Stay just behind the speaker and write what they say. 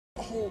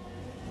Hall,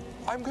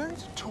 I'm going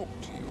to talk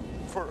to you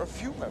for a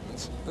few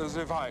moments as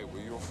if I were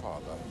your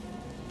father.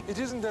 It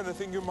isn't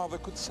anything your mother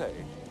could say.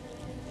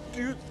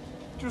 Do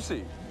you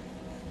see?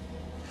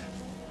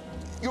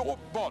 Your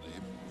body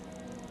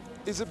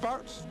is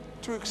about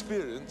to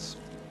experience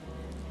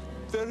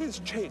various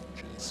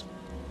changes,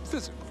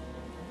 physical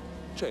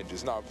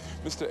changes. Now,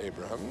 Mr.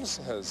 Abrahams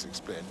has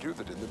explained to you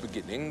that in the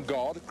beginning,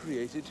 God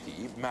created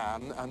he,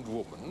 man and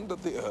woman,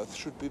 that the earth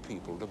should be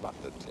peopled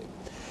abundantly.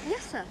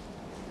 Yes, sir.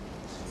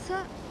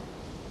 Sir,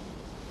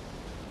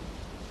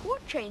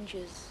 what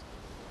changes?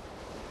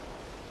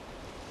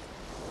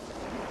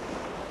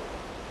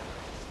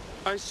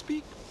 I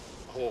speak,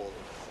 Hall,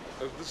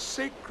 of the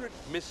sacred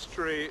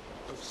mystery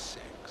of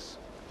sex.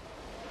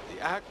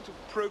 The act of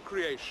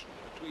procreation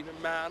between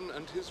a man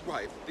and his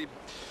wife. The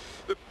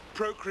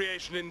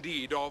procreation,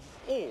 indeed, of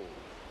all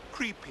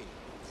creeping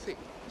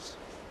things.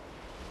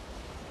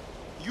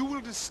 You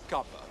will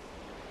discover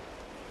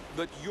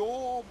that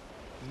your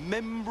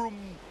membrum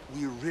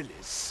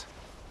virilis,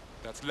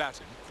 that's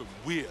Latin for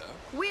weir.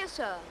 Weir,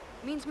 sir.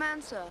 Means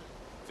man, sir.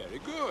 Very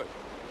good.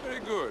 Very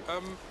good.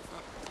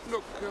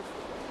 Look,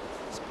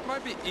 this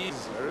might be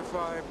easier if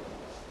I...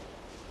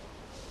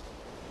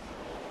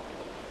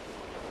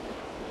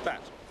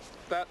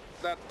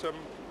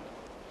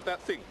 That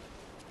thing.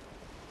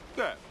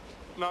 There.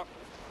 Now,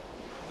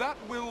 that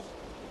will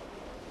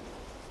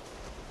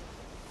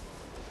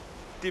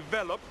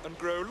develop and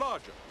grow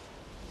larger.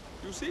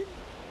 You see?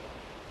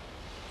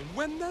 And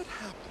when that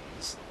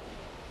happens,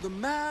 the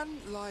man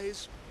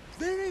lies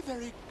very,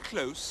 very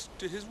close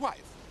to his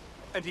wife.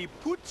 And he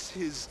puts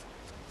his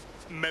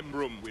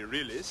membrum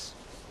virilis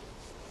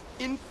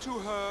into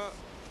her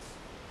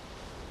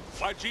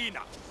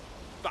vagina.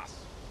 Thus.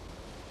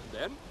 And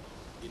then,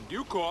 in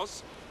due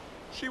course,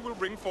 she will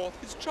bring forth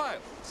his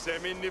child.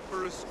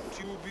 Seminiferous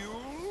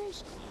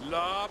tubules,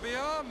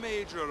 labia,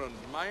 major and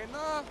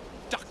minor,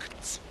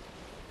 ducts.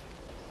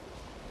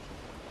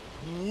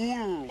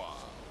 Vulva.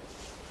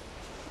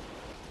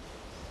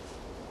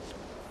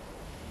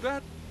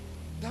 That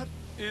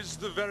is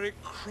the very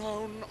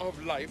crown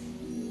of life,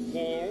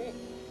 Paul.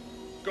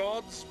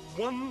 God's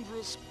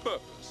wondrous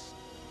purpose.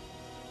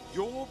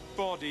 Your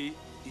body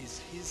is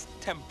his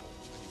temple.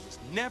 You must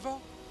never,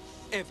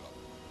 ever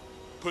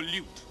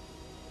pollute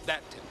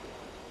that temple.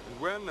 And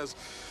when, as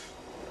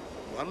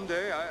one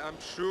day I'm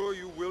sure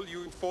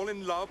you fall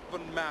in love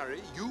and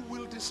marry, you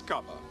will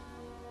discover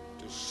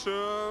to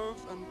serve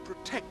and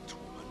protect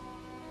woman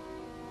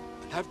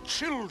and have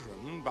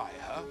children by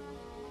her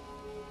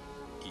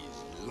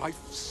is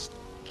life's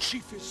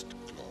chiefest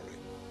glory.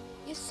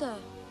 Yes, sir.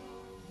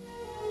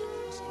 You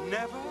must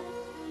never,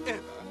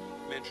 ever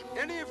mention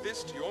any of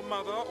this to your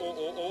mother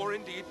or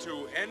indeed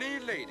to any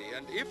lady.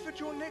 And if at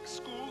your next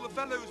school the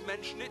fellows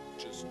mention it,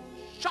 just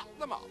shut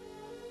them up.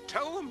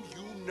 Tell them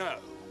you know.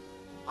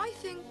 I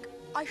think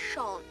I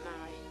shan't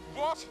marry.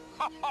 What?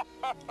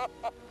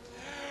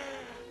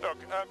 Look,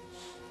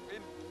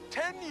 in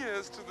 10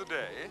 years to the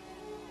day,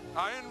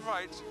 I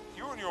invite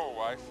you and your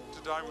wife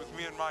to dine with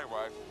me and my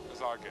wife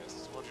as our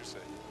guests. What do you say?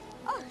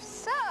 Oh,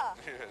 sir!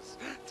 Yes.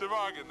 It's a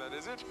bargain, then,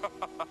 is it?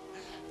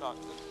 Now,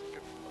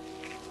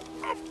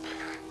 oh,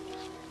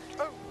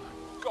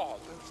 my God,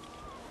 those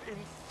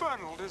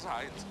infernal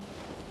designs.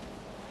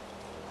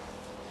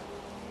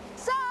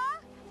 Sir,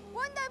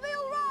 wouldn't they be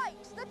all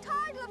right? The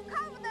tide will have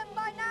covered them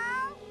by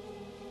now.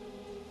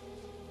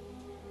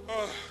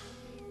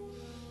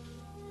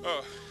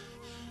 Oh,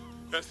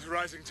 that's the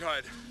rising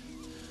tide.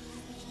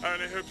 I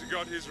only hope to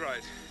God he's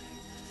right.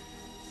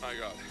 My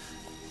God.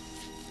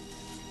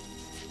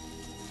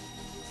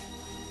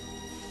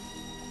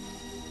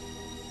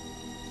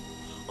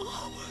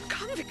 Oh,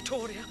 come,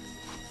 Victoria.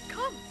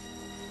 Come.